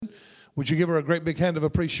Would you give her a great big hand of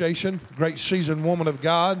appreciation? Great seasoned woman of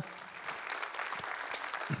God.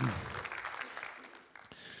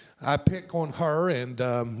 I pick on her,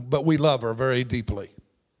 but we love her very deeply.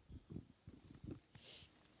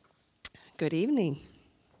 Good evening.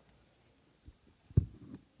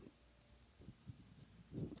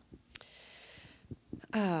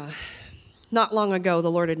 Not long ago,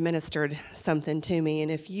 the Lord administered something to me,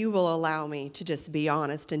 and if you will allow me to just be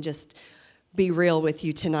honest and just be real with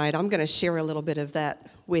you tonight, I'm going to share a little bit of that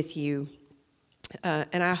with you,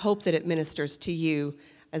 and I hope that it ministers to you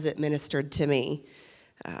as it ministered to me.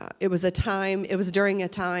 It was during a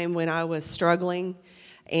time when I was struggling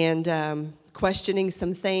and questioning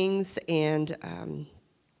some things, and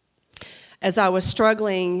as I was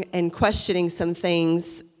struggling and questioning some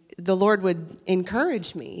things, the Lord would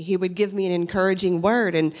encourage me. He would give me an encouraging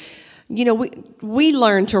word. And, you know, we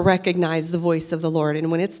learn to recognize the voice of the Lord.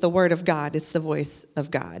 And when it's the word of God, it's the voice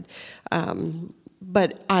of God.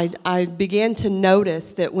 But I began to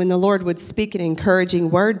notice that when the Lord would speak an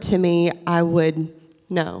encouraging word to me, I would,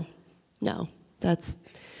 no,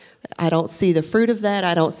 I don't see the fruit of that.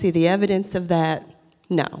 I don't see the evidence of that.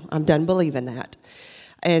 No, I'm done believing that.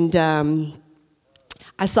 And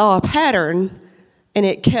I saw a pattern, and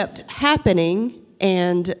it kept happening,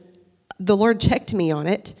 and the Lord checked me on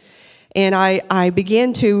it. And I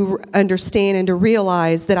began to understand and to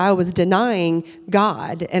realize that I was denying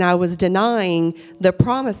God, and I was denying the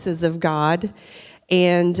promises of God.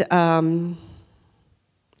 And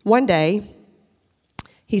one day,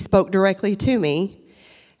 He spoke directly to me.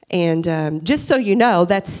 And just so you know,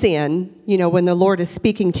 that's sin. You know, when the Lord is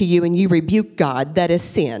speaking to you and you rebuke God, that is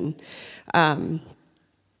sin.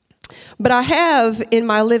 But I have in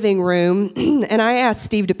my living room, and I asked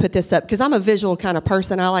Steve to put this up because I'm a visual kind of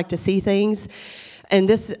person. I like to see things. And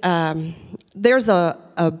this, there's a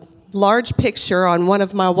large picture on one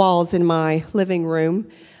of my walls in my living room.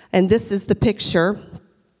 And this is the picture.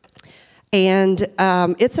 And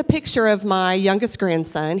it's a picture of my youngest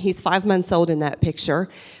grandson. He's 5 months old in that picture.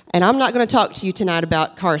 And I'm not going to talk to you tonight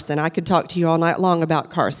about Carson. I could talk to you all night long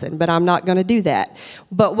about Carson, but I'm not going to do that.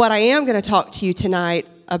 But what I am going to talk to you tonight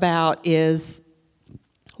about is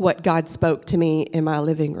what God spoke to me in my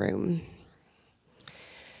living room.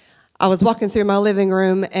 I was walking through my living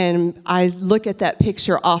room, and I look at that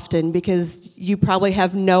picture often because you probably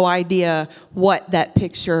have no idea what that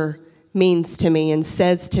picture means to me and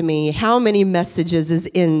says to me, how many messages is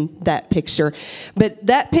in that picture. But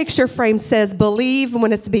that picture frame says, believe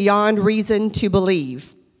when it's beyond reason to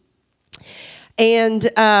believe. And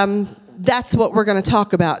that's what we're going to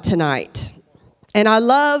talk about tonight. And I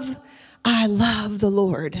love the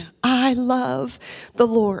Lord. I love the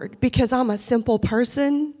Lord because I'm a simple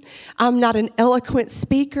person. I'm not an eloquent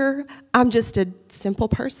speaker. I'm just a simple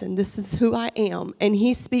person. This is who I am. And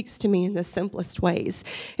He speaks to me in the simplest ways.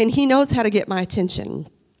 And He knows how to get my attention.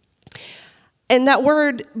 And that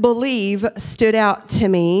word believe stood out to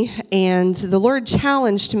me. And the Lord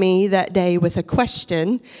challenged me that day with a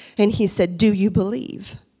question. And He said, do you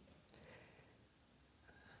believe?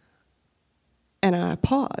 And I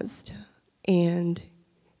paused, and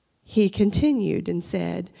He continued and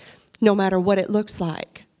said, no matter what it looks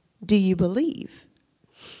like, do you believe?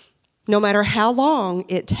 No matter how long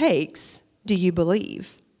it takes, do you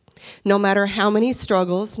believe? No matter how many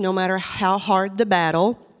struggles, no matter how hard the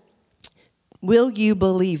battle, will you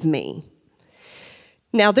believe me?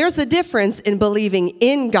 Now, there's a difference in believing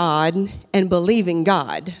in God and believing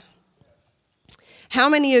God. How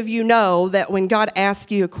many of you know that when God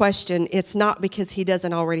asks you a question, it's not because He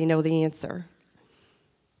doesn't already know the answer?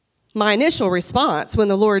 My initial response when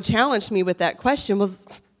the Lord challenged me with that question was,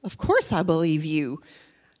 of course I believe you.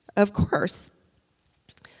 Of course.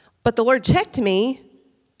 But the Lord checked me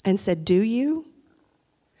and said, do you?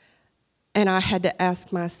 And I had to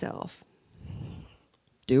ask myself,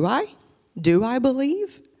 do I? Do I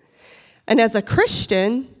believe? And as a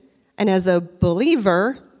Christian and as a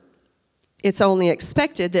believer, it's only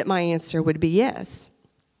expected that my answer would be yes.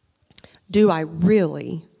 Do I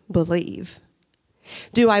really believe?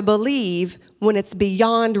 Do I believe when it's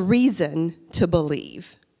beyond reason to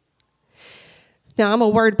believe? Now, I'm a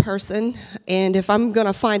word person, and if I'm going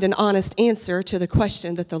to find an honest answer to the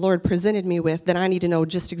question that the Lord presented me with, then I need to know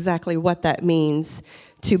just exactly what that means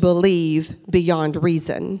to believe beyond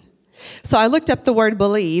reason. So I looked up the word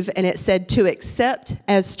believe, and it said to accept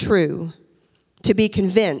as true, to be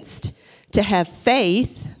convinced, to have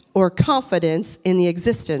faith or confidence in the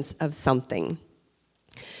existence of something.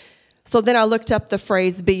 So then I looked up the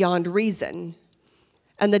phrase beyond reason.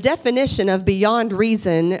 And the definition of beyond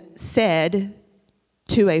reason said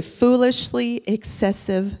to a foolishly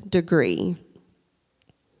excessive degree.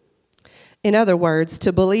 In other words,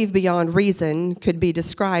 to believe beyond reason could be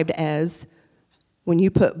described as, when you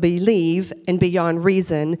put believe and beyond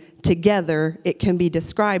reason together, it can be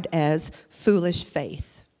described as foolish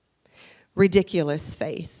faith, ridiculous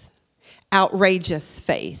faith, outrageous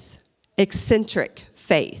faith, eccentric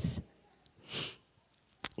faith.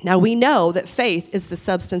 Now, we know that faith is the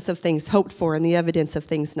substance of things hoped for and the evidence of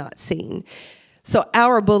things not seen. So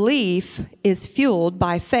our belief is fueled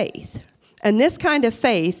by faith. And this kind of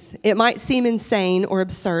faith, it might seem insane or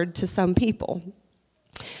absurd to some people.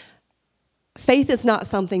 Faith is not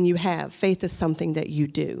something you have. Faith is something that you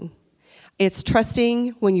do. It's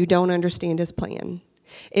trusting when you don't understand his plan.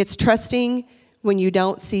 It's trusting when you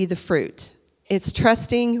don't see the fruit. It's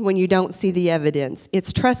trusting when you don't see the evidence.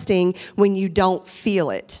 It's trusting when you don't feel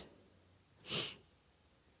it.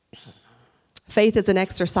 Faith is an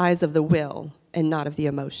exercise of the will and not of the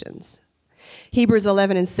emotions. Hebrews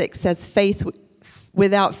 11:6 says,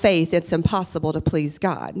 without faith, it's impossible to please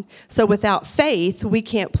God. So without faith, we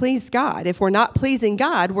can't please God. If we're not pleasing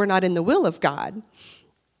God, we're not in the will of God.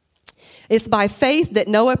 It's by faith that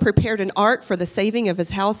Noah prepared an ark for the saving of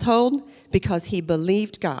his household because he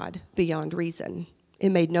believed God beyond reason.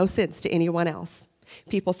 It made no sense to anyone else.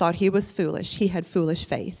 People thought he was foolish. He had foolish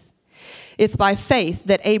faith. It's by faith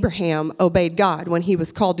that Abraham obeyed God when he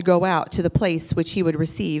was called to go out to the place which he would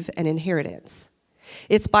receive an inheritance.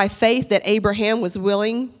 It's by faith that Abraham was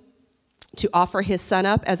willing to offer his son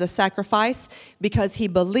up as a sacrifice because he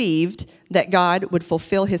believed that God would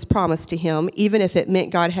fulfill his promise to him, even if it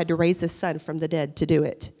meant God had to raise his son from the dead to do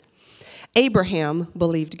it. Abraham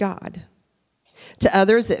believed God. To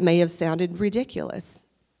others, it may have sounded ridiculous,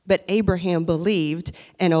 but Abraham believed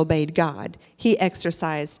and obeyed God. He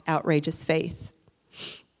exercised outrageous faith.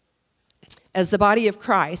 As the body of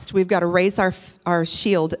Christ, we've got to raise our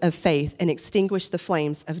shield of faith and extinguish the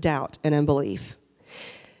flames of doubt and unbelief.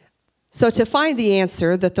 So to find the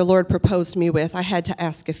answer that the Lord proposed me with, I had to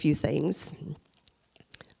ask a few things.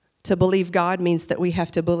 To believe God means that we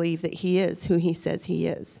have to believe that he is who he says he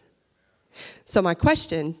is. So my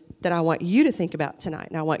question that I want you to think about tonight,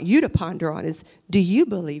 and I want you to ponder on, is, do you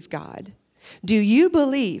believe God? Do you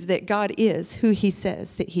believe that God is who he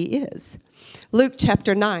says that he is? Luke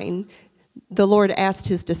chapter 9, the Lord asked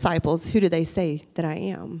his disciples, who do they say that I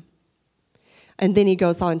am? And then he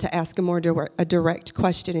goes on to ask a direct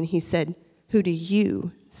question, and he said, who do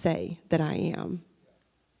you say that I am?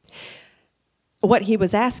 What he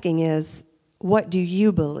was asking is, what do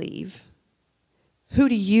you believe? Who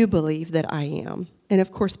do you believe that I am? And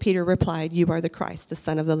of course, Peter replied, you are the Christ, the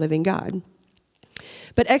Son of the living God.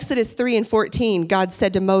 But Exodus 3:14, God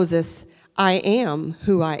said to Moses, I am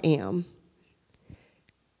who I am.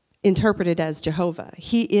 Interpreted as Jehovah.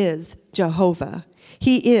 He is Jehovah.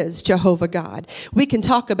 He is Jehovah God. We can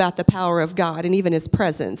talk about the power of God and even his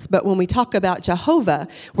presence, but when we talk about Jehovah,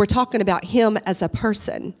 we're talking about him as a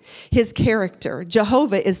person, his character.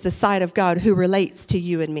 Jehovah is the side of God who relates to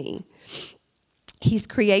you and me. He's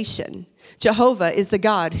creation. Jehovah is the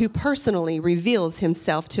God who personally reveals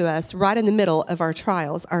himself to us right in the middle of our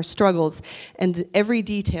trials, our struggles, and every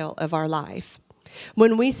detail of our life.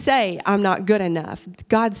 When we say, I'm not good enough,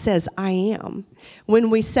 God says, I am. When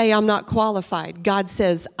we say, I'm not qualified, God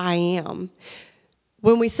says, I am.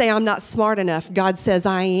 When we say, I'm not smart enough, God says,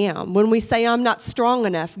 I am. When we say, I'm not strong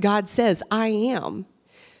enough, God says, I am.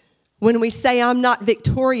 When we say, I'm not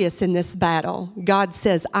victorious in this battle, God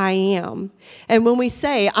says, I am. And when we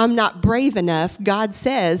say, I'm not brave enough, God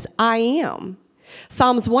says, I am.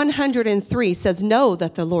 Psalms 103 says, know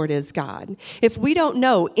that the Lord is God. If we don't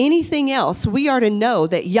know anything else, we are to know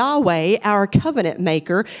that Yahweh, our covenant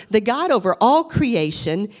maker, the God over all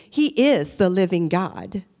creation, he is the living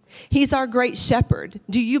God. He's our great shepherd.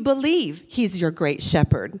 Do you believe he's your great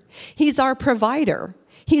shepherd? He's our provider.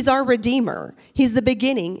 He's our redeemer. He's the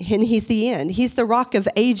beginning and he's the end. He's the rock of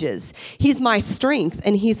ages. He's my strength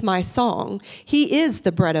and he's my song. He is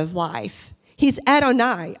the bread of life. He's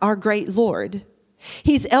Adonai, our great Lord.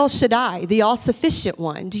 He's El Shaddai, the all-sufficient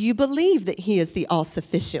one. Do you believe that he is the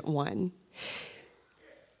all-sufficient one?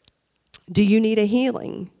 Do you need a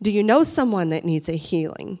healing? Do you know someone that needs a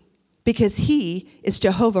healing? Because he is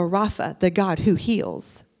Jehovah Rapha, the God who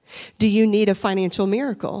heals. Do you need a financial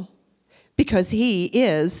miracle? Because he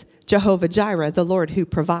is Jehovah Jireh, the Lord who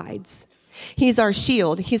provides. He's our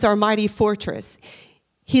shield. He's our mighty fortress.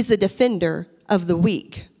 He's the defender of the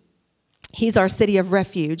weak. He's our city of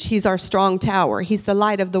refuge. He's our strong tower. He's the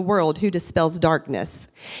light of the world who dispels darkness.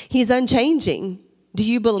 He's unchanging. Do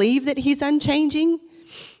you believe that he's unchanging?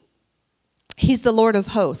 He's the Lord of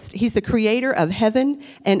hosts. He's the creator of heaven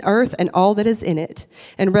and earth and all that is in it.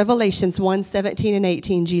 In Revelations 1:17 and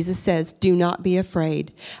 18, Jesus says, "Do not be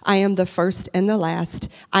afraid. I am the first and the last.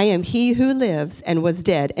 I am he who lives and was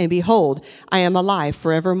dead. And behold, I am alive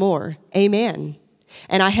forevermore. Amen.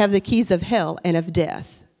 And I have the keys of hell and of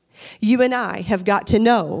death." You and I have got to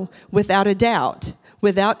know without a doubt,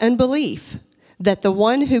 without unbelief, that the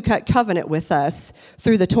one who cut covenant with us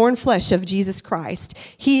through the torn flesh of Jesus Christ,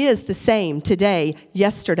 he is the same today,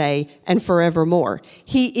 yesterday, and forevermore.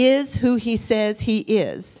 He is who he says he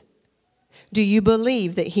is. Do you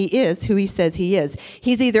believe that he is who he says he is?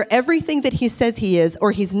 He's either everything that he says he is,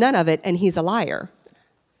 or he's none of it and he's a liar.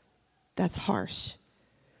 That's harsh.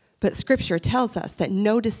 But Scripture tells us that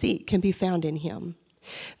no deceit can be found in him.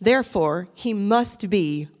 Therefore, he must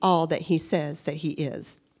be all that he says that he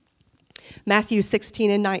is. Matthew 16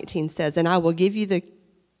 and 19 says, "And I will give you the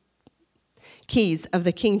keys of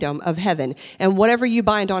the kingdom of heaven. And whatever you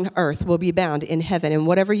bind on earth will be bound in heaven. And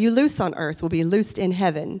whatever you loose on earth will be loosed in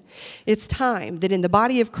heaven." It's time that in the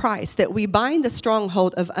body of Christ that we bind the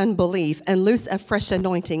stronghold of unbelief and loose a fresh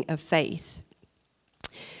anointing of faith.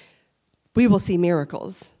 We will see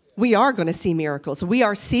miracles. We are going to see miracles. We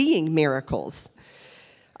are seeing miracles.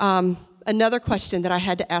 Another question that I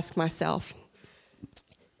had to ask myself: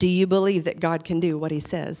 do you believe that God can do what he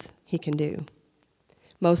says he can do?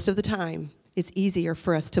 Most of the time, it's easier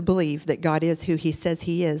for us to believe that God is who he says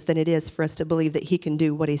he is than it is for us to believe that he can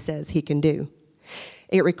do what he says he can do.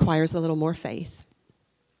 It requires a little more faith.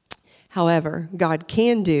 However, God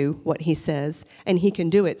can do what he says, and he can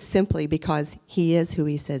do it simply because he is who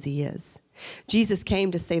he says he is. Jesus came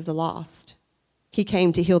to save the lost. He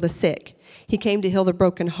came to heal the sick. He came to heal the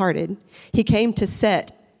brokenhearted. He came to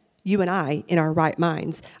set you and I in our right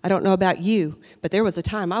minds. I don't know about you, but there was a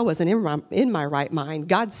time I wasn't in my right mind.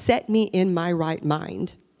 God set me in my right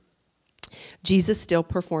mind. Jesus still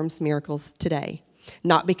performs miracles today.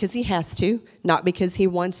 Not because he has to, not because he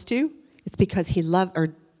wants to. It's because he loves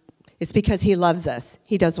us.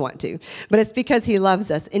 He does want to, but it's because he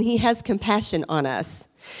loves us and he has compassion on us.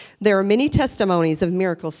 There are many testimonies of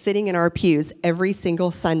miracles sitting in our pews every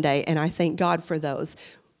single Sunday, and I thank God for those.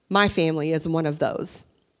 My family is one of those.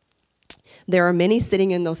 There are many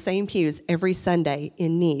sitting in those same pews every Sunday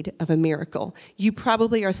in need of a miracle. You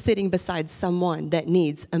probably are sitting beside someone that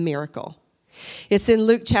needs a miracle. It's in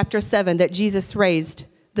Luke chapter 7 that Jesus raised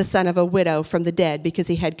the son of a widow from the dead because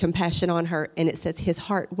he had compassion on her, and it says his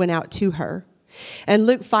heart went out to her. And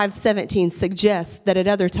Luke 5:17 suggests that at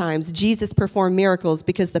other times Jesus performed miracles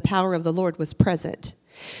because the power of the Lord was present.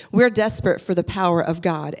 We're desperate for the power of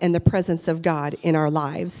God and the presence of God in our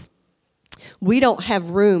lives. We don't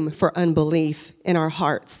have room for unbelief in our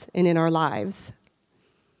hearts and in our lives.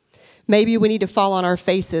 Maybe we need to fall on our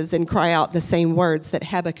faces and cry out the same words that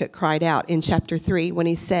Habakkuk cried out in chapter 3 when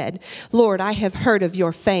he said, "Lord, I have heard of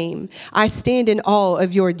your fame. I stand in awe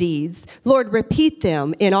of your deeds. Lord, repeat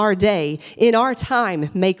them in our day. In our time,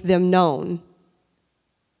 make them known."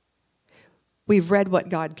 We've read what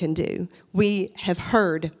God can do. We have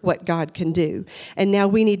heard what God can do. And now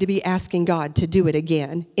we need to be asking God to do it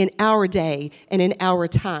again in our day and in our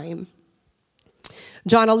time.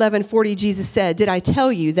 John 11:40, Jesus said, "Did I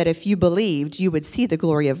tell you that if you believed, you would see the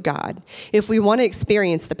glory of God?" If we want to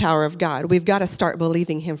experience the power of God, we've got to start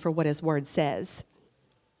believing him for what his word says.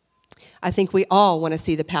 I think we all want to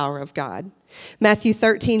see the power of God. Matthew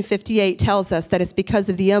 13:58 tells us that it's because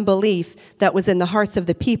of the unbelief that was in the hearts of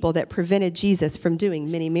the people that prevented Jesus from doing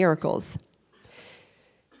many miracles.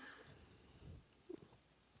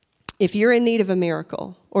 If you're in need of a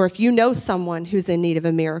miracle, or if you know someone who's in need of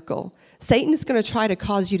a miracle, Satan is going to try to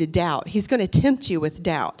cause you to doubt. He's going to tempt you with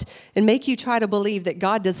doubt and make you try to believe that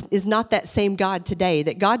God is not that same God today,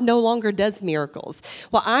 that God no longer does miracles.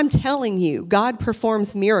 Well, I'm telling you, God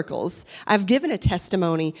performs miracles. I've given a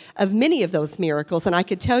testimony of many of those miracles, and I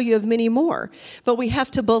could tell you of many more. But we have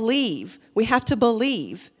to believe. We have to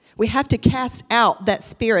believe. We have to cast out that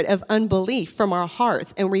spirit of unbelief from our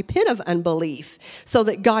hearts and repent of unbelief so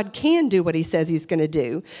that God can do what he says he's going to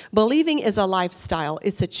do. Believing is a lifestyle.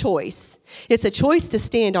 It's a choice. It's a choice to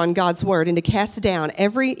stand on God's word and to cast down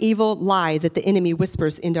every evil lie that the enemy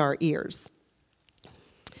whispers into our ears.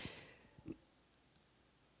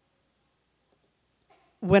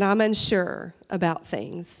 When I'm unsure about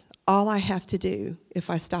things, all I have to do, if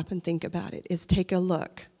I stop and think about it, is take a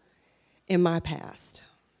look in my past.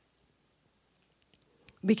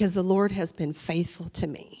 Because the Lord has been faithful to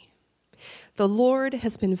me. The Lord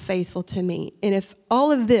has been faithful to me. And if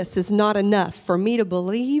all of this is not enough for me to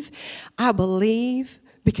believe, I believe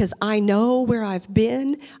because I know where I've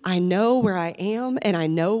been, I know where I am, and I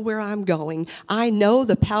know where I'm going. I know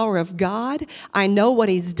the power of God. I know what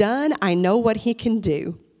he's done. I know what he can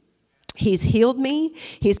do. He's healed me.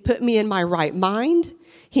 He's put me in my right mind.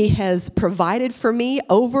 He has provided for me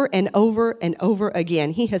over and over and over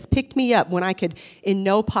again. He has picked me up when I could in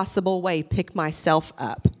no possible way pick myself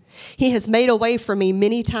up. He has made a way for me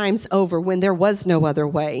many times over when there was no other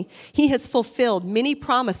way. He has fulfilled many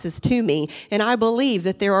promises to me, and I believe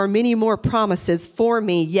that there are many more promises for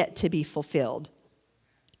me yet to be fulfilled.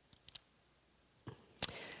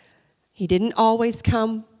 It didn't always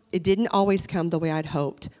come the way I'd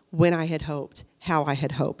hoped, when I had hoped, how I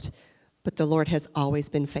had hoped. But the Lord has always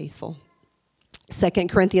been faithful. 2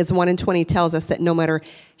 Corinthians 1:20 tells us that no matter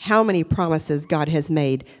how many promises God has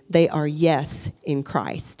made, they are yes in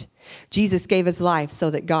Christ. Jesus gave his life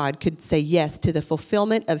so that God could say yes to the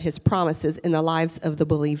fulfillment of his promises in the lives of the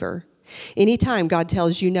believer. Anytime God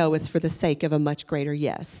tells you no, it's for the sake of a much greater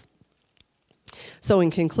yes. So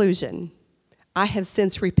in conclusion, I have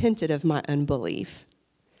since repented of my unbelief.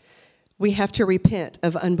 We have to repent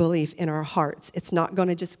of unbelief in our hearts. It's not going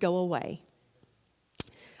to just go away.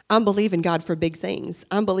 I'm believing God for big things.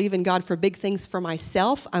 I'm believing God for big things for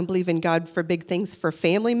myself. I'm believing God for big things for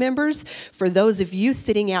family members, for those of you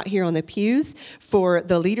sitting out here on the pews, for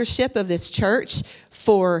the leadership of this church,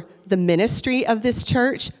 for the ministry of this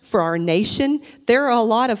church, for our nation. There are a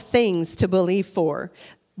lot of things to believe for.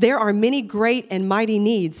 There are many great and mighty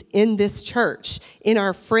needs in this church, in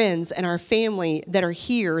our friends and our family that are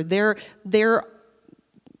here. There are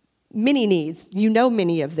many needs. You know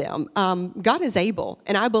many of them. God is able,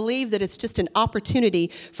 and I believe that it's just an opportunity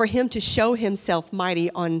for him to show himself mighty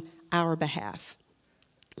on our behalf.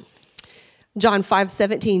 John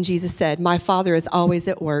 5:17, Jesus said, "My Father is always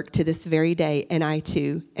at work to this very day, and I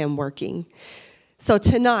too am working." So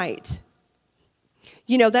tonight,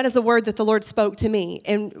 that is a word that the Lord spoke to me.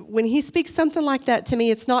 And when he speaks something like that to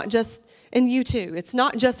me, it's not just, and you too, it's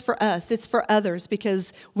not just for us, it's for others,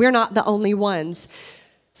 because we're not the only ones.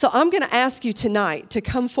 So I'm going to ask you tonight to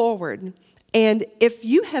come forward. And if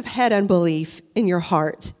you have had unbelief in your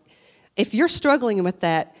heart, if you're struggling with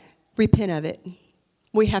that, repent of it.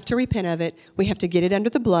 We have to repent of it. We have to get it under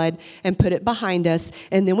the blood and put it behind us.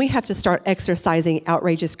 And then we have to start exercising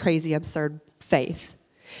outrageous, crazy, absurd faith.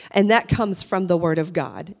 And that comes from the word of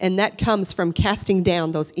God. And that comes from casting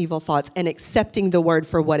down those evil thoughts and accepting the word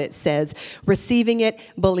for what it says, receiving it,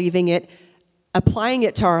 believing it, applying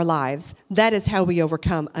it to our lives. That is how we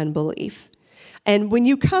overcome unbelief. And when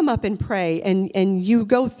you come up and pray and you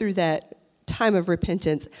go through that time of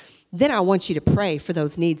repentance, then I want you to pray for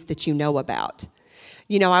those needs that you know about.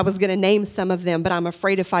 I was going to name some of them, but I'm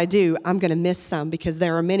afraid if I do, I'm going to miss some because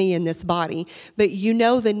there are many in this body. But you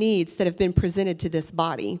know the needs that have been presented to this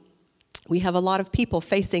body. We have a lot of people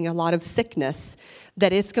facing a lot of sickness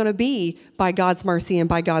that it's going to be by God's mercy and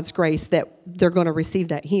by God's grace that they're going to receive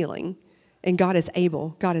that healing. And God is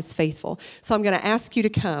able. God is faithful. So I'm going to ask you to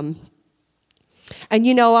come. And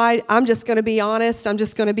I'm just going to be honest. I'm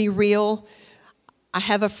just going to be real. I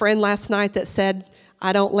have a friend last night that said,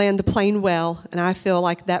 I don't land the plane well, and I feel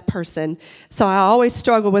like that person. So I always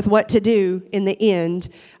struggle with what to do in the end.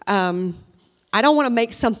 I don't want to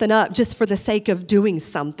make something up just for the sake of doing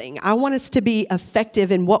something. I want us to be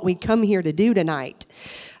effective in what we come here to do tonight.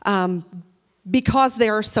 Because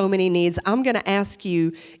there are so many needs, I'm going to ask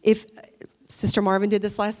you, if Sister Marvin did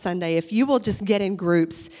this last Sunday, if you will just get in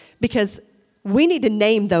groups, because we need to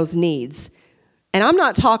name those needs. And I'm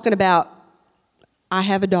not talking about, I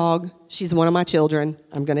have a dog, she's one of my children,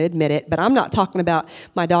 I'm going to admit it, but I'm not talking about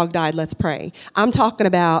my dog died, let's pray. I'm talking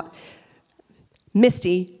about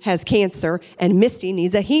Misty has cancer and Misty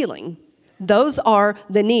needs a healing. Those are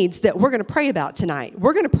the needs that we're going to pray about tonight.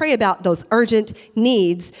 We're going to pray about those urgent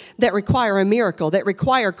needs that require a miracle, that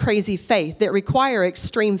require crazy faith, that require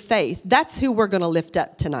extreme faith. That's who we're going to lift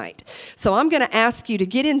up tonight. So I'm going to ask you to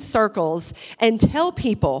get in circles and tell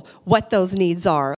people what those needs are.